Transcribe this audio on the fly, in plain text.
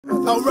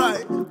All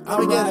right. Let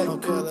me get it.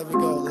 Okay, let me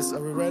go.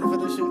 Are we ready for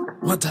this shit?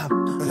 What's up?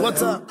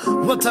 What's up?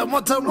 What's up?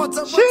 What's up? What's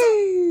up?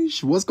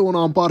 Sheesh. What's going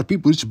on, party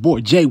people? It's your boy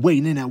Jay,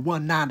 weighing in at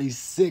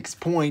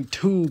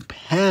 196.2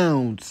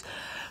 pounds.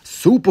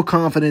 Super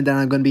confident that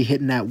I'm going to be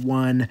hitting that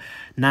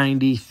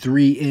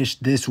 193-ish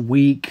this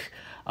week.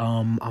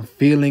 I'm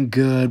feeling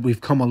good. We've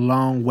come a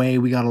long way.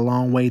 We got a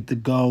long way to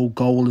go.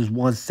 Goal is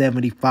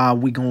 175.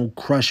 We going to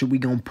crush it. We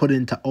going to put it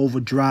into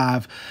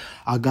overdrive.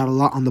 I got a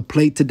lot on the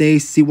plate today.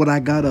 See what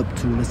I got up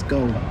to. Let's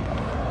go.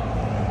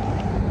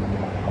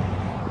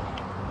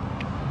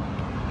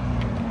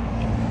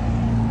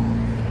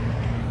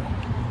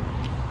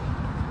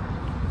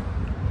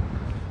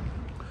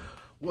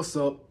 What's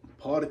up,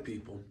 party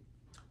people?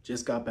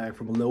 Just got back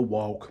from a little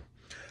walk.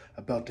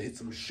 About to hit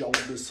some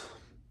shoulders.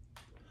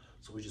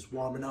 So we're just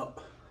warming up.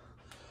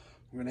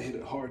 We're gonna hit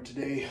it hard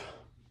today.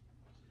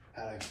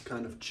 Had a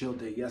kind of chill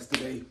day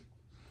yesterday.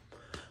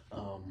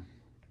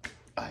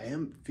 I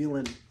am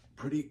feeling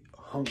pretty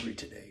hungry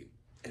today.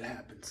 It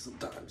happens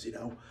sometimes, you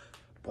know,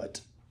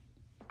 but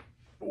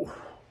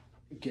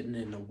getting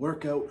in a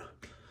workout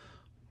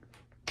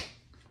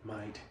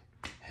might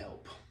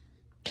help.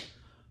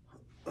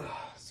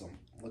 So I'm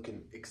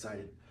looking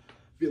excited,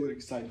 feeling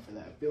excited for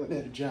that, feeling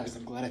energized.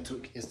 I'm glad I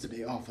took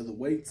yesterday off of the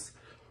weights.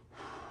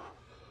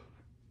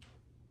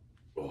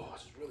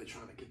 Just really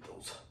trying to get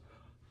those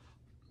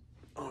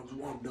arms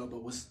warmed up. I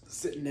was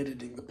sitting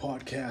editing the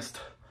podcast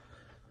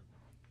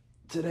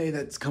today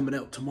that's coming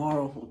out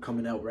tomorrow, or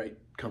coming out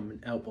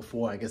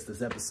before, I guess,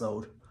 this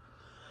episode.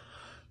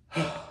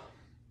 Yeah,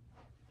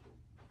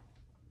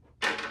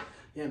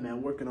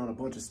 man, working on a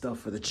bunch of stuff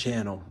for the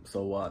channel,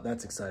 so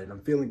that's exciting.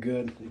 I'm feeling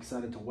good. I'm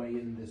excited to weigh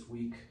in this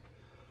week.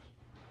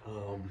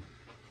 I'm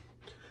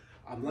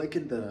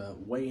liking the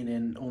weighing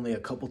in only a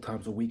couple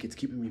times a week. It's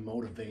keeping me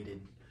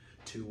motivated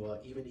to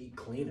even eat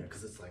cleaner,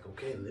 because it's like,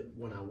 okay,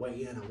 when I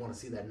weigh in, I want to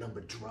see that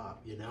number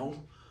drop, you know?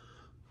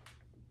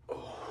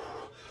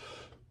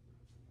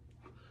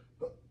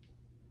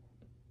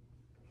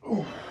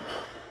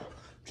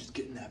 Just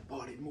getting that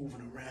body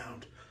moving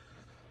around.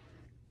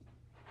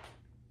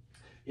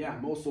 Yeah,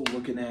 I'm also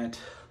looking at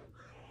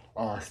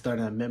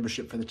starting a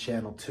membership for the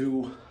channel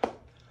too,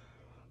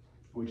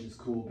 which is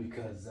cool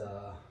because,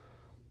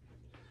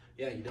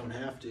 yeah, you don't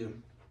have to,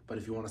 but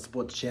if you want to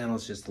support the channel,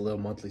 it's just a little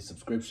monthly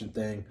subscription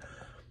thing.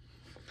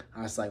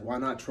 I was like, why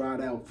not try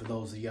it out for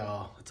those of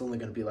y'all? It's only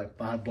going to be like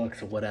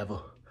 $5 or whatever.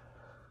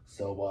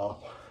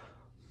 So,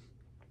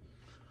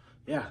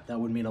 yeah, that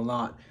would mean a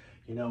lot.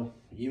 You know,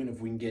 even if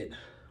we can get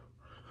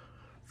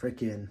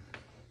freaking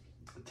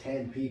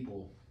 10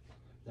 people,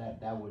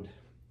 that would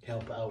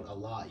help out a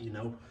lot, you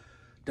know?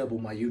 Double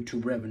my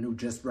YouTube revenue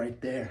just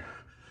right there.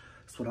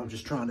 That's what I'm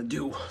just trying to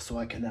do, so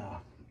I can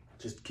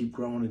just keep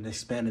growing and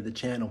expanding the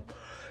channel.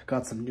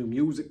 Got some new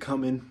music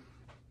coming.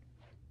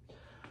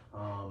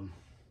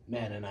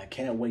 Man, and I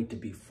can't wait to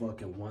be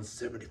fucking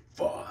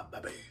 175,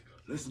 baby.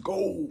 Let's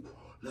go.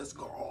 Let's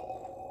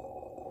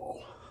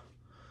go.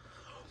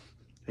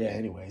 Yeah,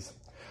 anyways.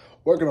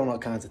 Working on all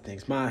kinds of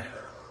things. My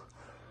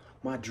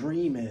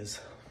dream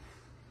is,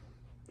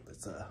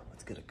 let's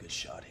get a good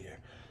shot here,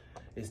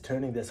 is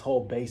turning this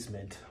whole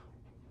basement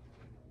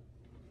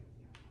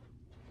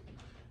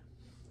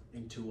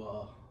into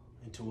a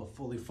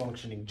fully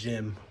functioning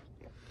gym,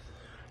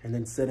 and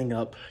then setting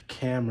up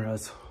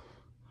cameras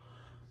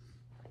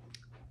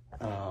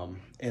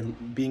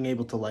and being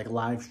able to like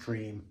live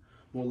stream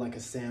more like a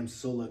Sam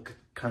Sulek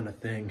kind of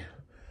thing.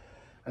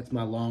 That's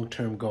my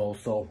long-term goal.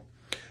 So,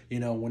 you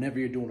know, whenever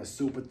you're doing a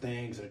super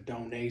things or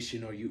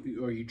donation, or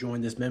you join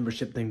this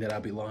membership thing that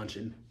I'll be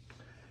launching,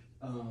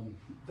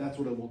 that's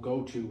what it will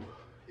go to,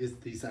 is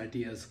these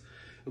ideas.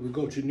 It will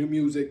go to new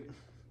music,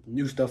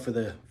 new stuff for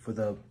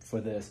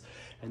this.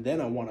 And then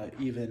I want to,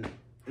 even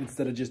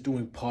instead of just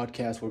doing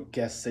podcasts where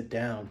guests sit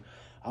down,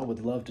 I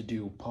would love to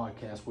do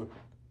podcasts where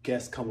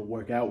guests come and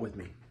work out with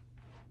me.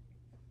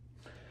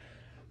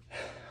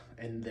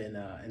 And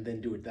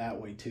then do it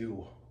that way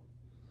too.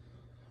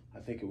 I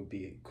think it would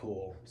be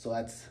cool. So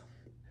it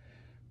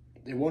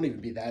won't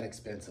even be that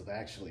expensive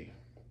actually,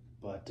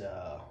 but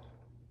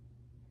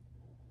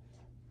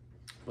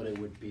it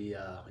would be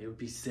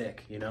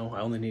sick, you know.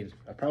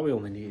 I probably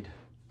only need,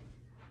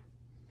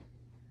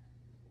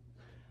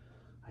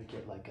 I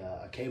get like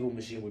a cable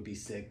machine would be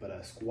sick, but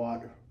a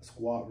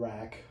squat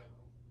rack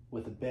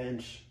with a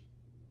bench,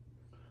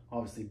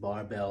 obviously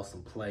barbell,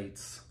 some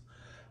plates.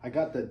 I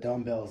got the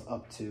dumbbells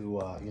up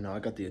to, you know, I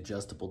got the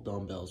adjustable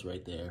dumbbells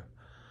right there.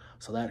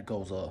 So that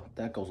goes a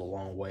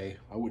long way.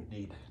 I would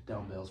need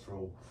dumbbells for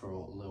a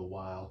little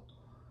while.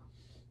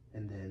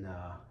 And then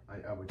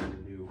I would do a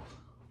new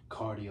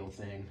cardio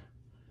thing,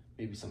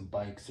 maybe some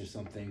bikes or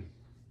something.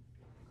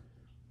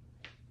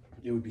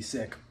 It would be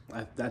sick.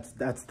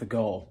 That's the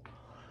goal.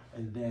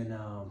 And then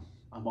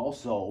I'm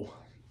also,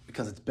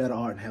 because it's better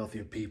art and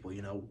healthier people,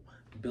 you know,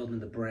 building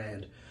the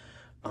brand.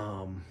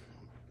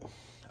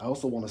 I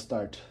also want to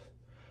start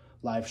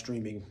live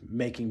streaming,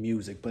 making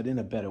music, but in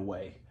a better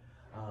way,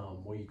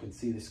 where you can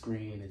see the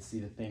screen and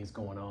see the things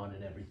going on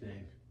and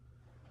everything.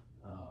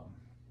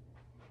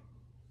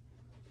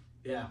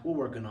 yeah, we're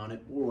working on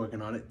it. We're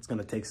working on it. It's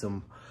gonna take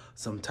some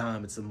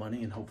time and some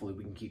money, and hopefully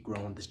we can keep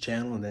growing this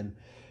channel, and then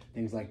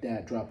things like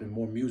that, dropping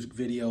more music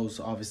videos.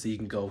 Obviously, you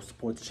can go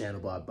support the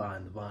channel by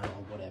buying the vinyl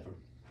or whatever.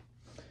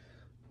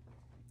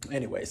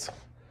 Anyways,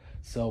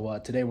 so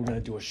today we're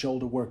gonna do a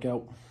shoulder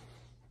workout.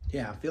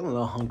 Yeah, I'm feeling a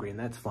little hungry, and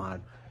that's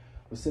fine.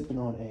 We're sipping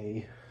on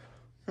a,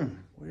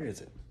 where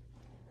is it?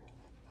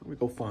 Let me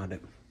go find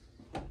it.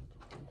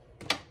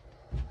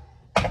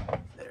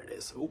 There it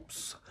is.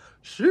 Oops.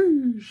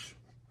 Sheesh.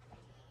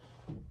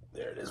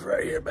 There it is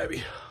right here,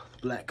 baby.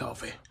 Black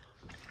coffee.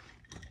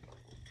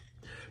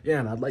 Yeah,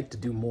 and I'd like to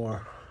do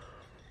more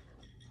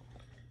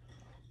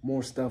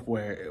stuff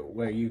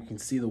where you can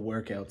see the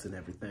workouts and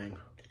everything.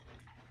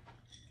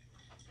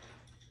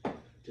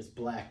 Just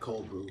black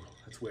cold brew.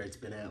 That's where it's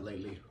been at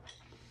lately.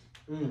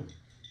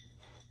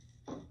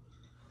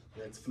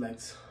 Let's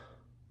flex.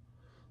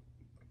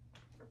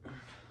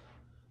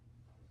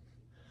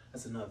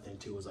 That's another thing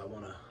too, is I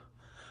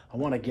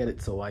wanna get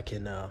it so I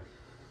can I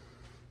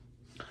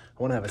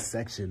wanna have a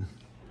section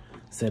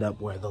set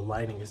up where the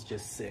lighting is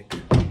just sick.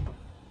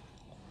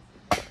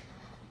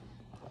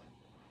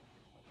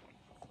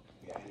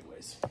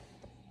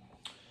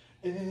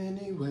 Yeah,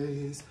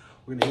 anyways,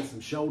 we're gonna hit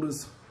some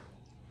shoulders.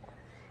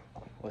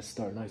 Let's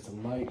start nice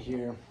and light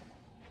here.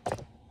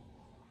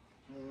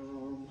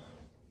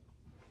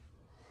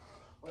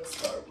 Let's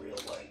start real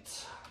light.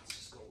 Let's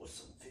just go with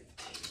some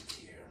 15s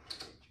here.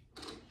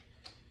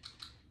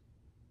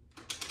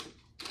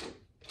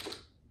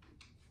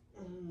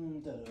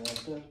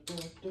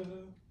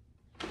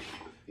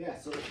 Yeah,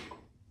 so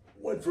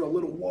went for a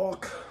little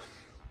walk.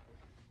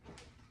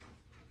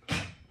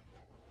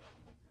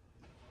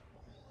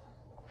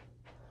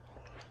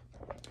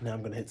 Now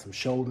I'm gonna hit some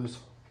shoulders.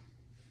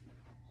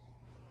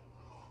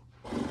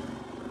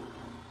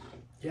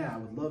 Yeah, I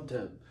would love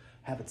to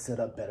have it set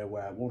up better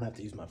where I won't have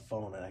to use my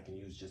phone and I can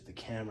use just the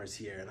cameras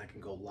here, and I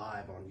can go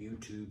live on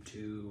YouTube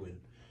too,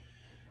 and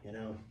you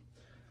know.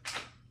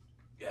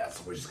 Yeah,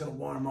 so we're just gonna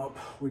warm up.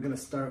 We're gonna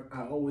start.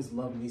 I always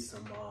love me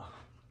some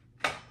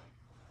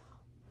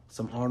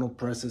Arnold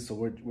presses, so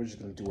we're just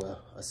gonna do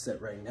a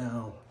set right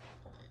now.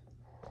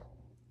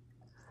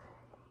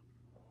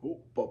 Oh,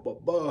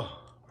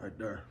 right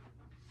there.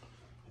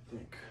 I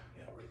think,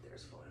 yeah, right there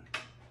is fine.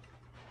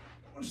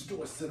 I'll just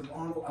do a set of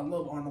Arnold. I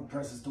love Arnold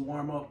presses to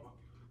warm up.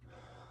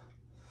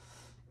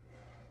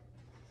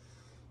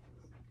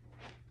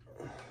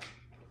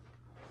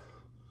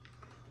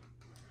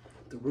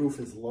 The roof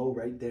is low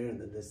right there, and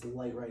then there's the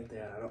light right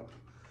there.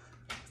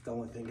 It's the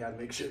only thing gotta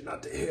make sure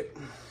not to hit.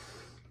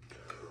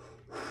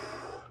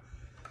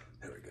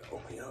 There we go,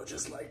 you know,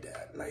 just like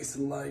that. Nice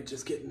and light,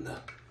 just getting the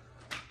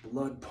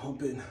blood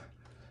pumping.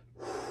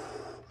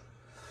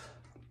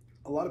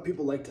 A lot of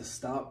people like to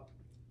stop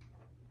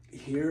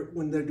here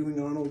when they're doing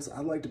Arnold's.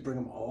 I like to bring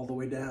them all the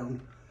way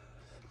down.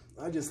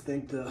 I just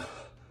think the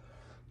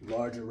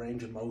larger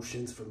range of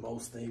motions for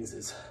most things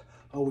is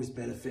always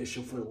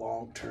beneficial for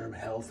long-term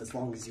health, as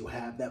long as you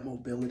have that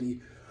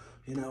mobility.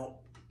 You know,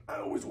 I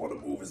always want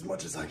to move as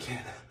much as I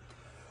can.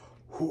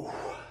 Whew.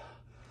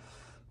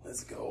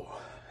 Let's go.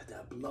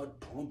 That blood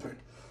pumping.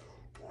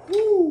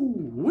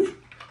 Woo!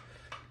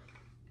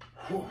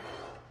 Whew.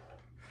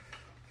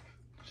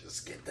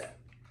 Just get that.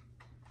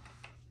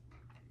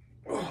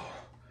 Oh.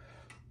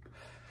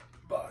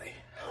 Body.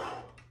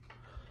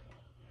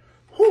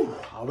 Whew.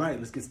 All right,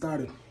 let's get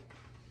started.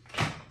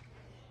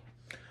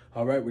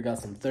 All right, we got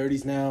some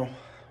 30s now.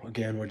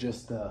 Again, we're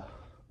just, maybe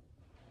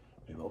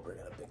I'll bring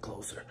it a bit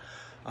closer.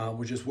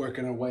 We're just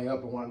working our way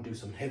up. I want to do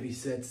some heavy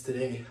sets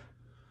today.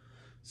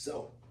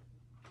 So,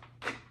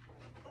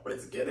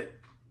 let's get it.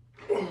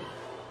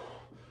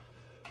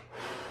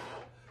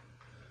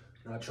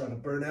 Not trying to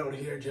burn out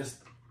here, just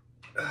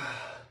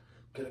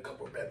get a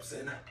couple reps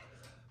in.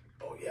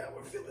 Oh yeah,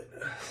 we're feeling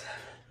it.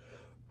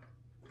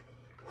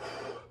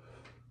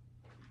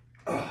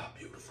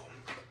 Beautiful.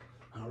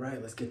 All right,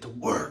 let's get to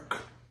work.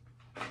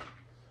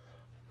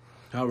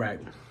 All right.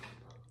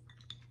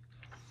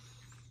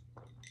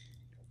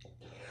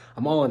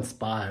 I'm all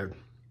inspired.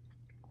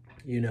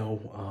 You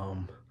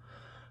know,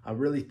 I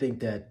really think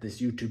that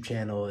this YouTube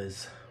channel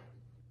is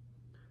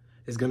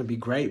gonna be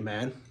great,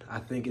 man. I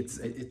think it's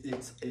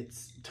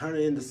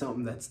turning into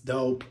something that's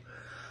dope.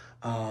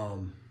 I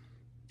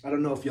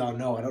don't know if y'all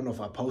know, I don't know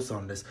if I post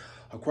on this.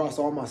 Across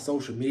all my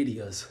social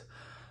medias,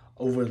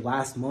 over the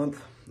last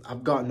month,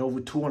 I've gotten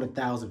over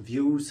 200,000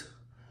 views.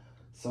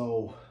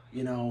 So,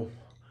 you know,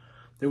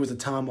 there was a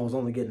time I was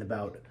only getting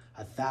about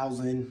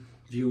 1,000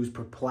 views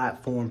per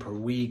platform per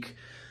week.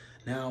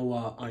 Now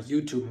on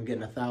YouTube, I'm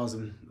getting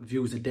 1,000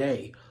 views a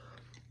day.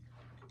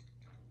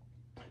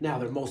 Now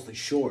they're mostly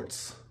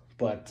shorts,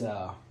 but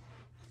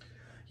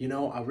you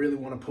know, I really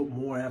want to put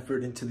more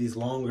effort into these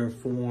longer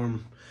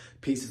form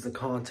pieces of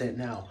content.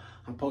 Now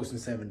I'm posting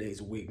 7 days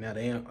a week. Now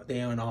they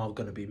aren't all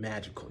going to be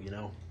magical, you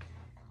know.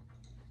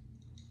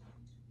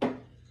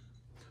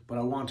 But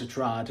I want to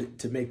try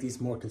to make these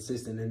more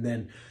consistent. And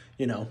then,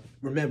 you know,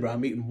 remember,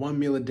 I'm eating 1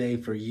 meal a day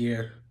for a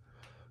year,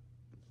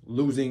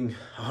 losing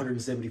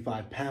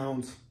 175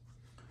 pounds.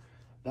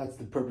 That's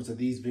the purpose of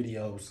these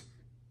videos.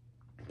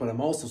 But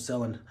I'm also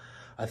selling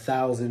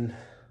 1,000.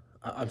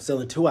 I'm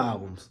selling 2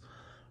 albums.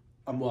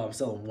 I'm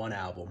selling 1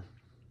 album.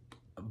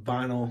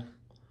 Vinyl.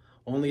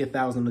 Only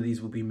 1,000 of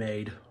these will be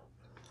made.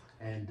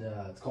 And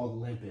it's called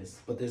Olympus.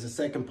 But there's a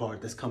second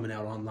part that's coming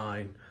out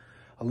online.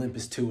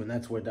 Olympus 2, and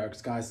that's where Dark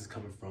Skies is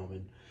coming from.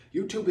 And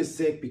YouTube is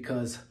sick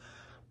because,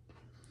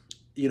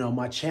 you know,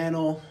 my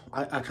channel,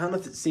 I kind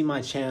of see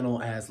my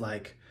channel as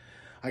like,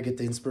 I get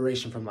the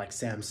inspiration from like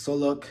Sam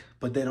Sulek,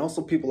 but then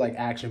also people like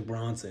Action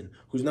Bronson,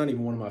 who's not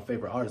even one of my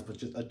favorite artists, but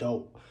just a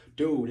dope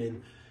dude.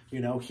 And, you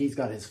know, he's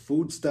got his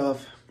food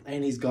stuff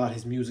and he's got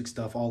his music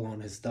stuff all on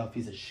his stuff.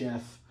 He's a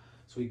chef,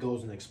 so he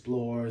goes and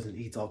explores and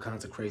eats all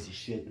kinds of crazy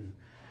shit. And,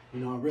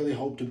 you know, I really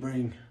hope to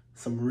bring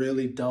some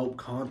really dope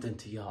content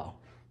to y'all.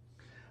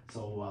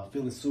 So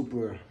feeling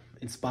super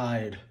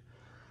inspired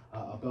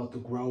about the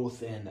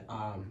growth, and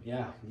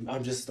yeah,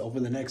 I'm just, over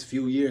the next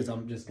few years,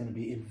 I'm just gonna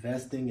be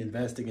investing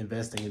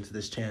into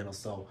this channel.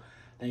 So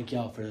thank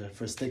y'all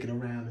for sticking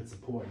around and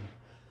supporting.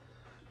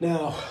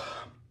 Now,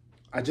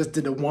 I just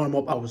did a warm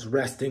up, I was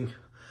resting,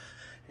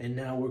 and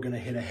now we're gonna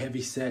hit a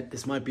heavy set.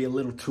 This might be a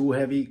little too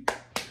heavy,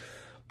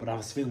 but I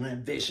was feeling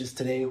ambitious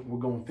today. We're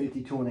going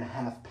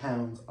 52.5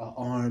 pounds an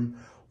arm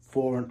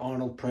for an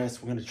Arnold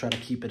press. We're gonna try to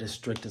keep it as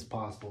strict as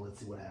possible. Let's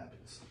see what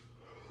happens.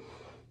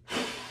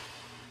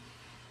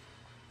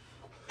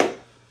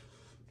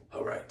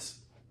 All right.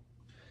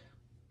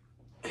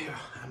 Here,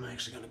 I'm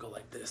actually gonna go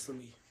like this. Let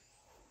me.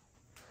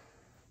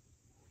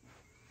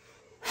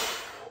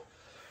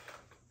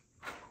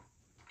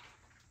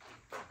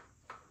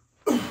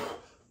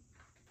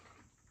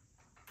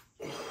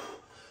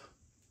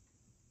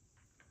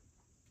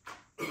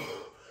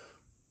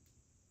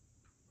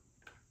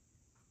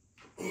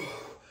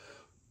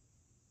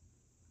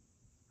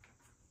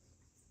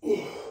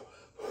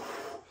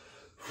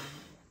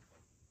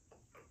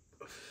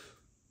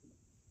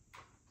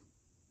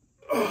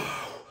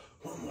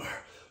 One more.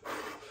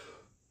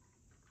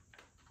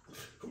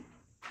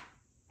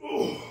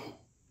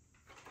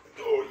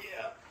 Oh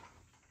yeah.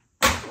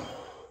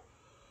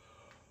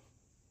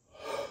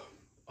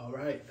 All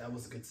right, that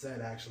was a good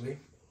set actually.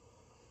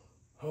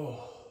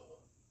 Oh,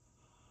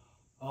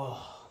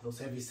 those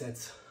heavy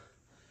sets.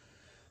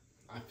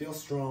 I feel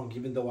strong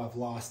even though I've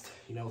lost,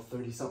 you know,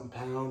 30 something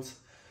pounds.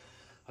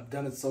 I've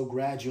done it so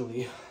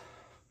gradually,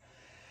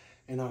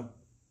 and I'm,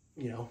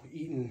 you know,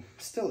 eating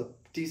still a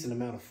decent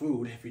amount of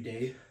food every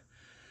day.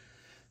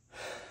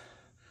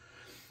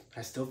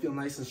 I still feel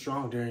nice and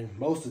strong during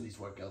most of these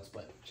workouts,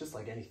 but just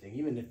like anything,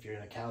 even if you're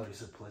in a calorie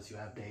surplus, you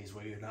have days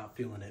where you're not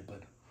feeling it,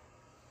 but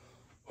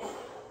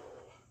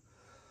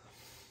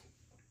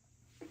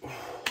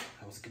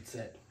that was a good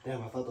set.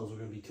 Damn, I thought those were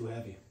gonna be too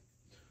heavy.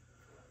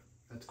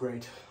 That's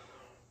great.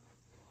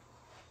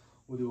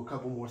 We'll do a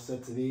couple more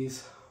sets of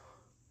these,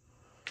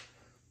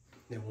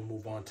 then we'll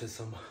move on to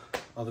some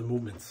other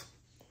movements.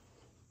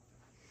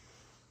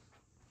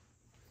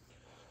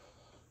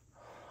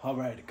 All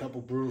right, a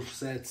couple brutal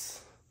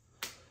sets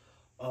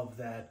of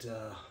that,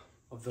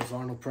 of those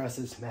Arnold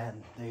presses.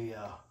 Man, they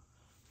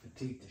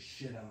fatigued the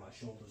shit out of my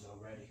shoulders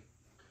already.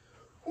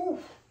 Whew,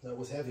 that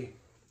was heavy.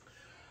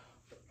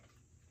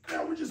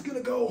 Now we're just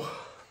gonna go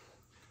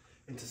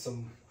into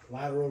some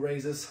lateral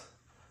raises.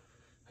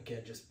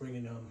 Again, just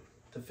bringing them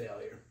to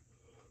failure.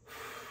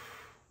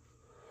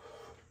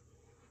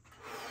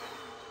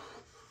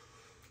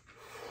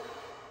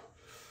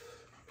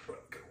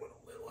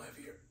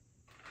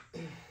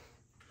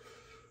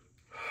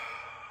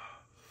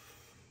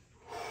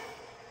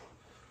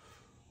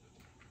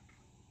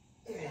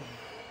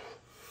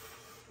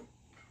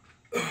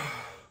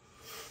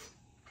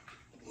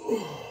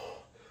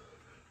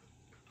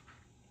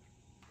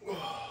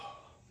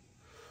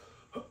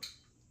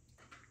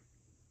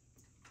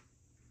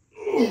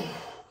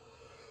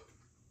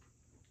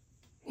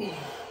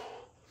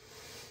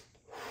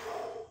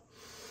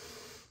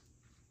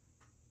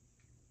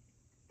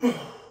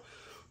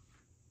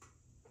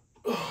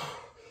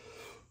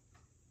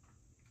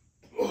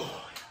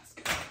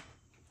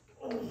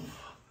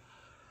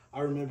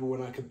 I remember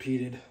when I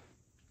competed,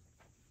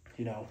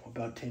 you know,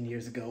 about 10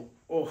 years ago.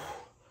 Oh,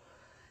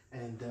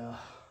 and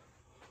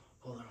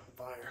hold on,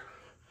 fire.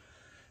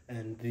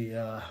 And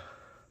the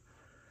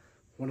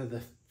one of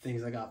the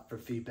things I got for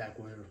feedback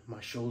were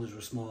my shoulders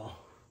were small,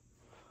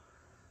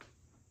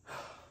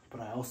 but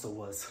I also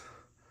was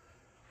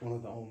one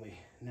of the only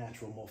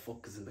natural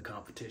motherfuckers in the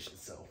competition.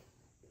 So,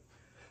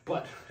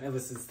 but ever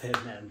since then,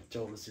 man,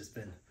 shoulders just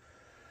been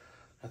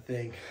a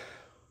thing.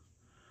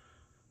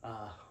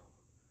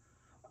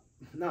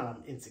 Not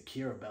I'm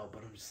insecure about,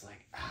 but I'm just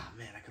like,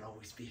 man, I could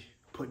always be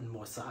putting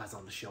more size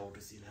on the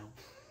shoulders, you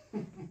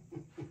know.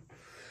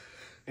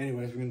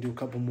 Anyways, we're gonna do a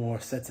couple more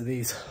sets of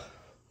these.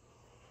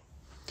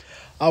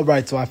 All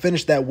right, so I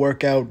finished that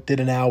workout, did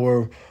an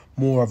hour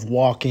more of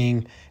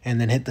walking,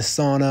 and then hit the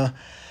sauna,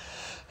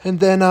 and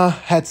then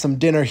had some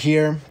dinner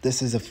here.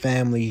 This is a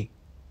family,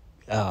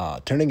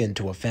 turning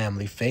into a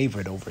family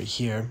favorite over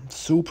here.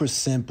 Super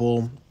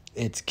simple,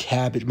 It's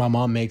cabbage. My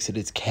mom makes it.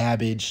 It's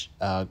cabbage,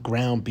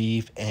 ground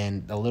beef,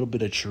 and a little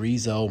bit of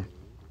chorizo.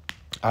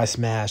 I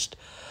smashed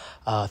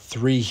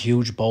 3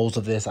 huge bowls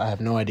of this. I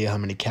have no idea how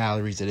many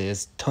calories it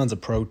is. Tons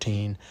of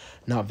protein,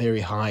 not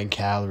very high in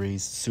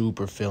calories.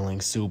 Super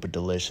filling, super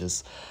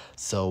delicious.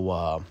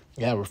 So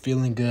yeah, we're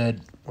feeling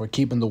good. We're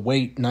keeping the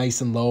weight nice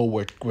and low.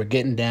 We're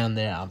getting down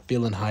there. I'm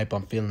feeling hype.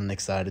 I'm feeling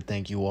excited.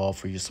 Thank you all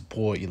for your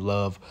support, your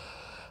love.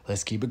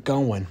 Let's keep it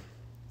going.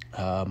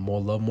 More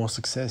love, more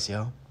success,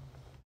 y'all.